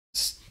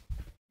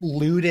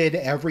looted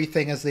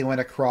everything as they went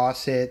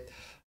across it.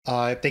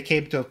 If they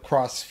came to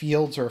across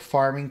fields or a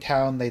farming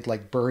town, they'd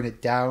like burn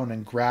it down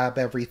and grab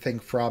everything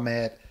from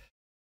it.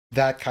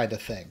 That kind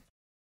of thing.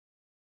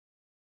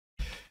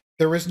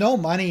 there was no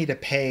money to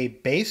pay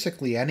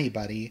basically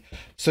anybody.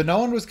 So no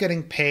one was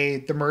getting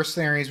paid. The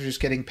mercenaries were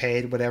just getting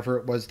paid whatever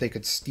it was they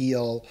could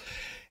steal.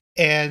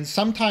 And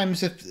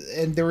sometimes,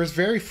 and there was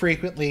very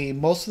frequently,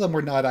 most of them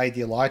were not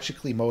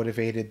ideologically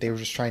motivated. They were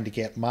just trying to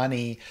get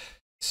money.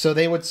 So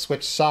they would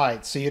switch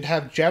sides. So you'd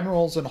have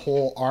generals and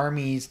whole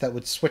armies that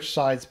would switch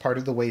sides part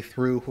of the way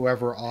through,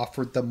 whoever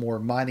offered them more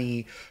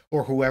money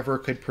or whoever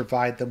could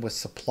provide them with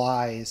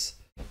supplies.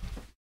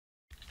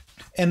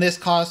 And this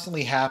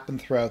constantly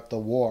happened throughout the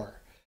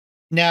war.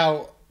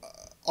 Now,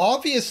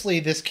 obviously,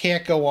 this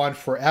can't go on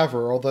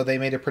forever, although they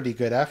made a pretty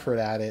good effort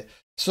at it.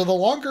 So the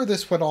longer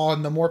this went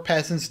on, the more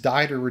peasants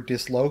died or were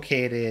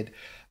dislocated.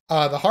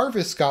 The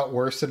harvests got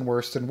worse and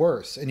worse and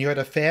worse. And you had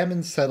a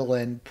famine settle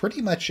in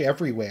pretty much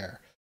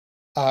everywhere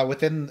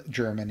within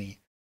Germany.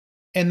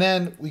 And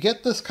then we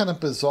get this kind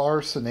of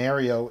bizarre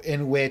scenario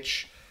in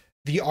which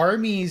the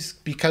armies,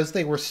 because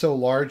they were so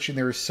large and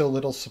there were so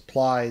little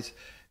supplies,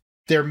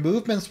 their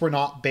movements were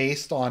not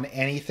based on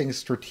anything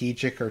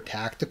strategic or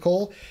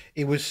tactical.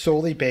 It was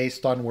solely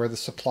based on where the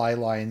supply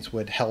lines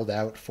would held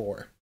out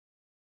for.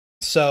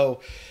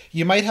 So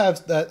you might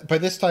have that by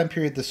this time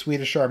period, the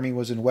Swedish army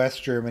was in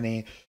West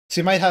Germany.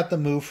 So you might have to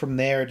move from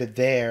there to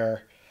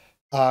there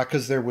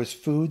because there was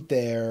food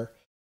there.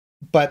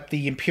 But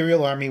the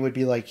Imperial army would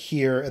be like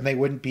here, and they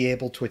wouldn't be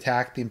able to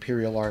attack the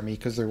Imperial army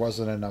because there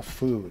wasn't enough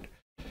food.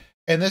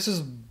 And this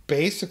is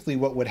basically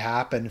what would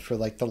happen for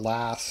like the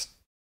last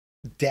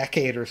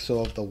decade or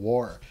so of the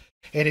war.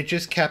 And it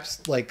just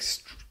kept like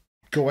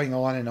going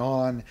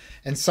on,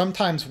 and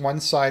sometimes one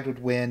side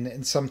would win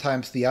and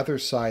sometimes the other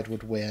side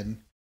would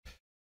win.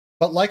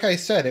 But like I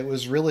said, it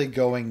was really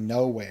going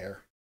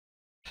nowhere.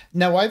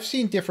 Now, I've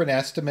seen different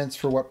estimates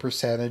for what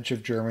percentage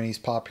of Germany's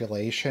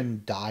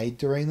population died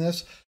during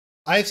this.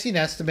 I've seen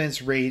estimates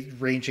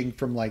ranging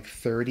from like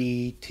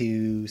 30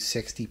 to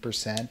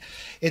 60%.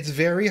 It's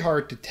very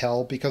hard to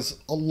tell because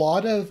a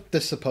lot of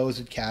the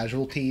supposed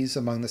casualties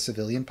among the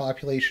civilian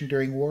population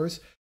during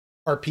wars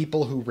are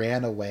people who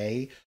ran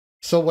away.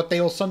 So what they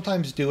will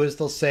sometimes do is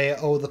they'll say,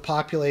 oh, the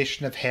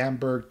population of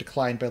Hamburg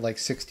declined by like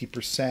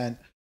 60%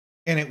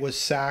 and it was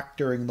sacked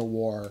during the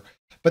war.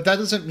 But that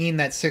doesn't mean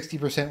that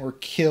 60% were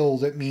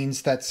killed. It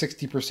means that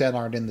 60%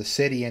 aren't in the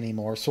city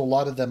anymore. So a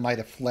lot of them might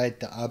have fled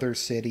to other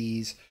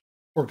cities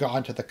or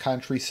gone to the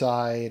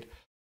countryside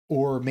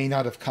or may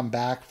not have come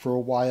back for a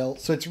while.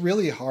 So it's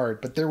really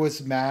hard. But there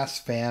was mass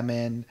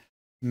famine,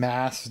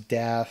 mass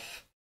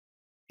death.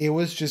 It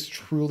was just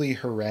truly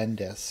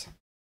horrendous.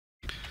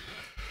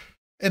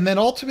 And then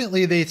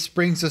ultimately, this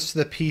brings us to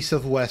the Peace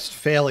of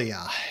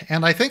Westphalia.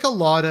 And I think a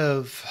lot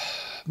of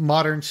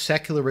modern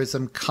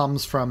secularism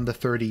comes from the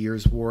 30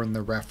 Years' War and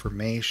the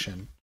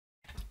Reformation.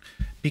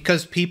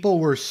 Because people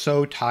were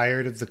so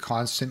tired of the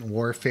constant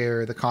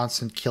warfare, the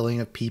constant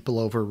killing of people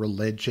over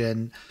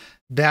religion,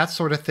 that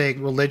sort of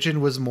thing.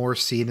 Religion was more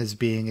seen as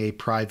being a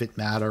private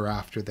matter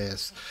after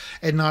this,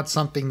 and not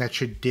something that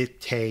should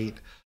dictate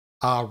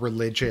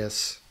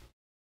religious,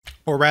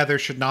 or rather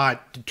should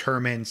not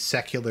determine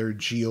secular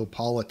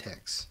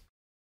geopolitics.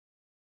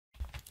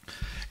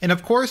 And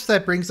of course,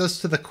 that brings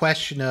us to the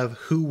question of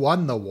who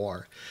won the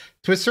war.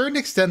 To a certain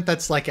extent,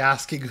 that's like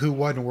asking who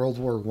won World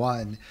War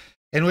One.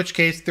 In which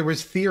case, there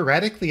was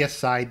theoretically a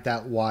side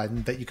that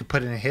won that you could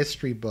put in a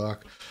history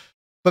book.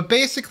 But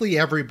basically,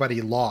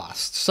 everybody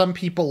lost. Some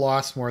people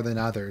lost more than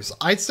others.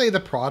 I'd say the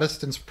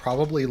Protestants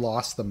probably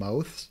lost the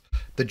most,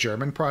 the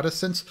German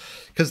Protestants,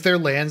 because their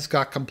lands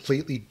got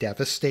completely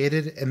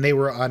devastated and they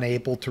were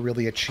unable to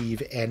really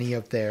achieve any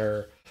of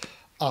their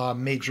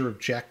major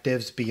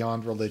objectives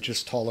beyond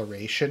religious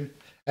toleration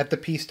at the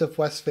Peace of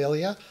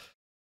Westphalia.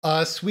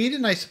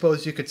 Sweden, I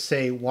suppose you could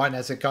say, won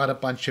as it got a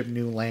bunch of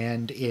new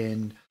land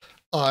in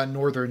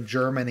northern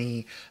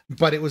Germany,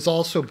 but it was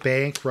also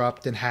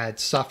bankrupt and had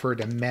suffered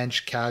immense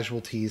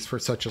casualties for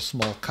such a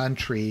small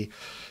country.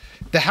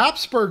 The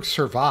Habsburgs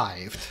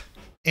survived,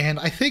 and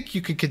I think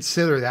you could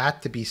consider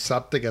that to be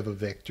something of a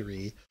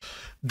victory,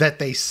 that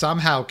they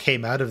somehow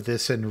came out of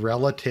this in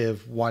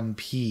relative one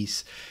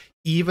piece,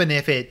 even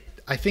if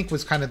it, I think,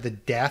 was kind of the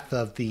death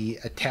of the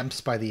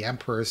attempts by the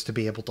emperors to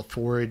be able to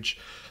forge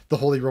the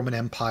Holy Roman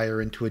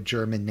Empire into a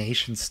German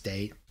nation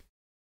state.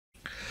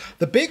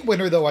 The big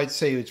winner, though, I'd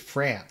say is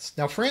France.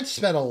 Now, France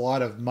spent a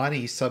lot of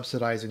money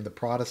subsidizing the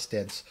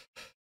Protestants,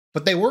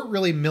 but they weren't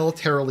really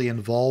militarily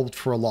involved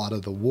for a lot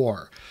of the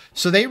war.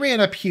 So they ran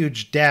up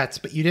huge debts,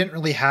 but you didn't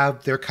really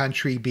have their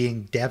country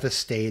being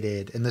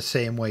devastated in the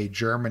same way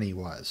Germany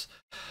was.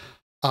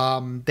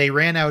 They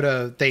ran out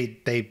of,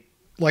 they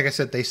like I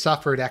said, they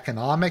suffered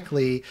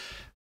economically,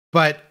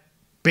 but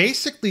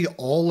basically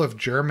all of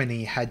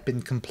Germany had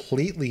been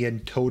completely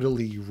and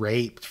totally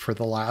raped for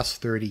the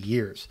last 30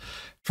 years.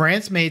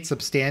 France made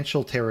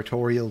substantial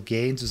territorial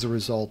gains as a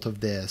result of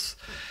this.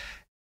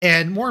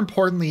 And more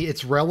importantly,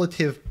 its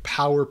relative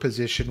power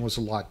position was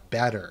a lot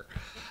better.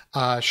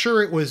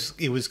 Sure, it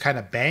was kind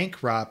of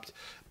bankrupt,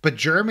 but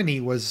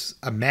Germany was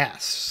a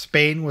mess.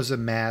 Spain was a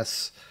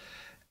mess.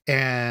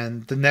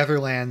 And the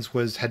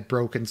Netherlands had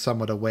broken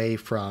somewhat away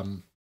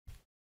from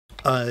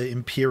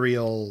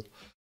imperial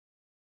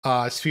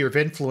sphere of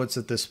influence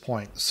at this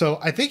point. So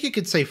I think you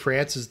could say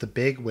France is the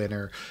big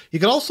winner. You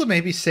could also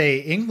maybe say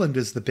England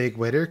is the big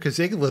winner because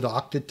England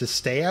opted to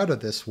stay out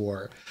of this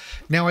war.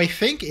 Now, I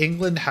think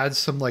England had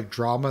some like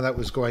drama that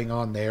was going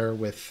on there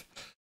with,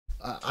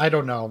 I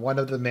don't know, one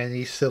of the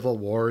many civil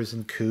wars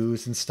and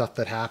coups and stuff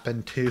that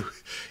happened to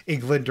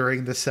England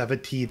during the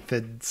 17th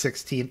and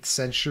 16th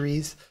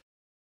centuries.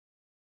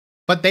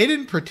 But they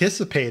didn't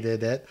participate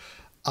in it.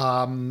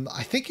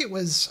 I think it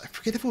was, I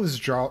forget if it was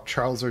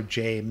Charles or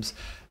James.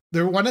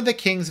 They're one of the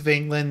kings of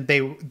England.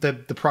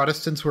 The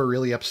Protestants were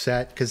really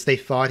upset because they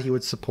thought he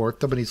would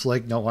support them, and he's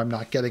like, "No, I'm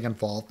not getting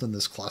involved in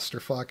this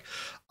clusterfuck.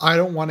 I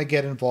don't want to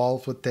get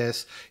involved with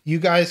this. You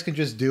guys can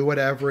just do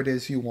whatever it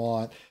is you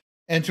want."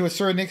 And to a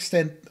certain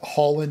extent,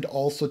 Holland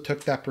also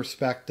took that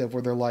perspective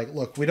where they're like,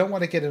 "Look, we don't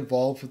want to get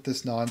involved with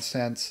this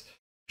nonsense.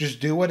 Just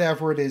do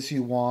whatever it is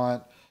you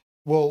want.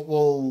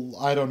 We'll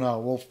I don't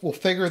know. We'll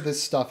figure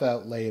this stuff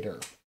out later."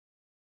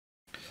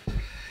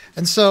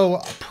 And so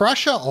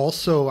Prussia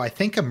also, I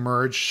think,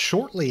 emerged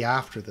shortly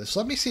after this.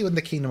 Let me see when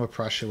the Kingdom of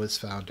Prussia was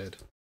founded.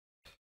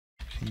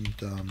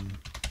 Kingdom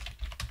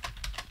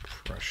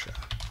Prussia.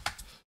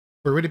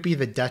 Or would it be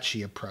the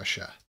Duchy of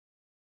Prussia?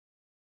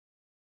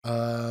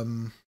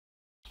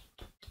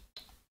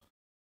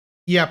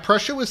 Yeah,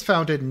 Prussia was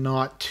founded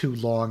not too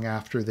long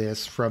after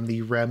this from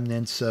the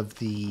remnants of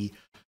the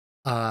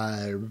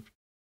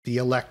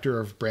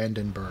Elector of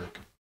Brandenburg.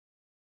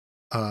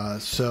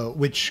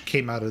 Which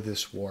came out of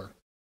this war.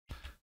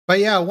 But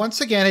yeah,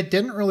 once again, it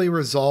didn't really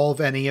resolve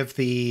any of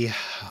the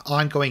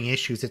ongoing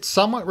issues. It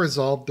somewhat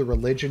resolved the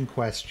religion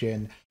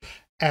question,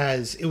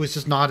 as it was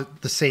just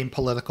not the same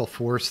political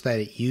force that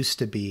it used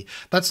to be.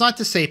 That's not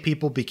to say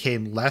people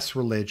became less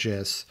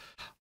religious.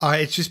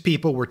 It's just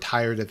people were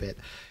tired of it.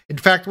 In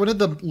fact, one of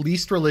the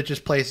least religious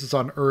places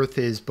on Earth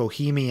is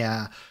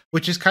Bohemia,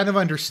 which is kind of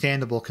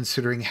understandable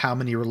considering how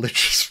many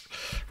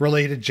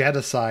religious-related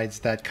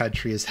genocides that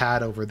country has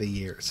had over the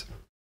years.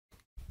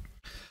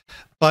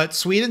 But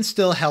Sweden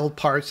still held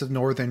parts of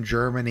northern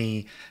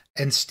Germany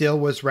and still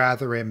was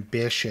rather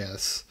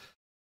ambitious.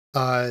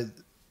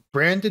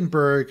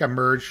 Brandenburg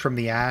emerged from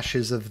the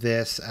ashes of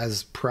this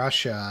as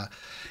Prussia,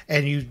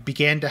 and you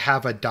began to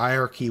have a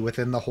diarchy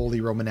within the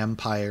Holy Roman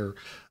Empire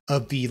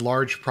of the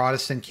large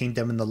Protestant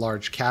kingdom and the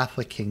large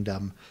Catholic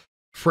kingdom.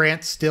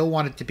 France still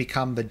wanted to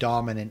become the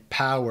dominant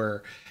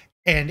power,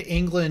 and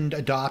England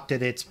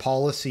adopted its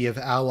policy of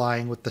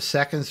allying with the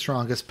second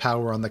strongest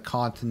power on the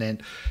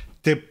continent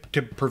to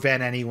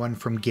prevent anyone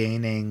from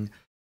gaining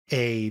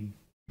a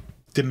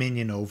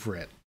dominion over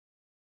it.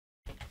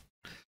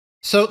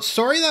 So,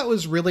 sorry that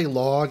was really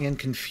long and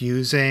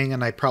confusing,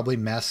 and I probably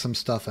messed some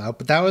stuff up,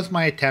 but that was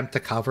my attempt to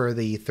cover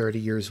the 30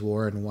 Years'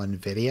 War in one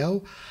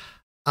video.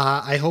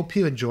 I hope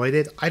you enjoyed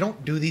it. I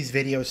don't do these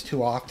videos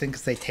too often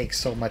because they take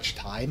so much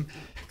time.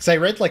 Because I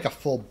read like a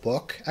full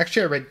book.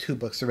 Actually, I read 2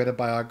 books. I read a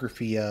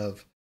biography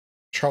of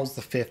Charles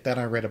V, then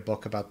I read a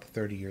book about the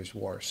 30 Years'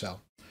 War.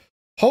 So,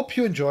 hope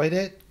you enjoyed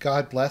it.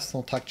 God bless, and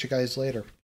I'll talk to you guys later.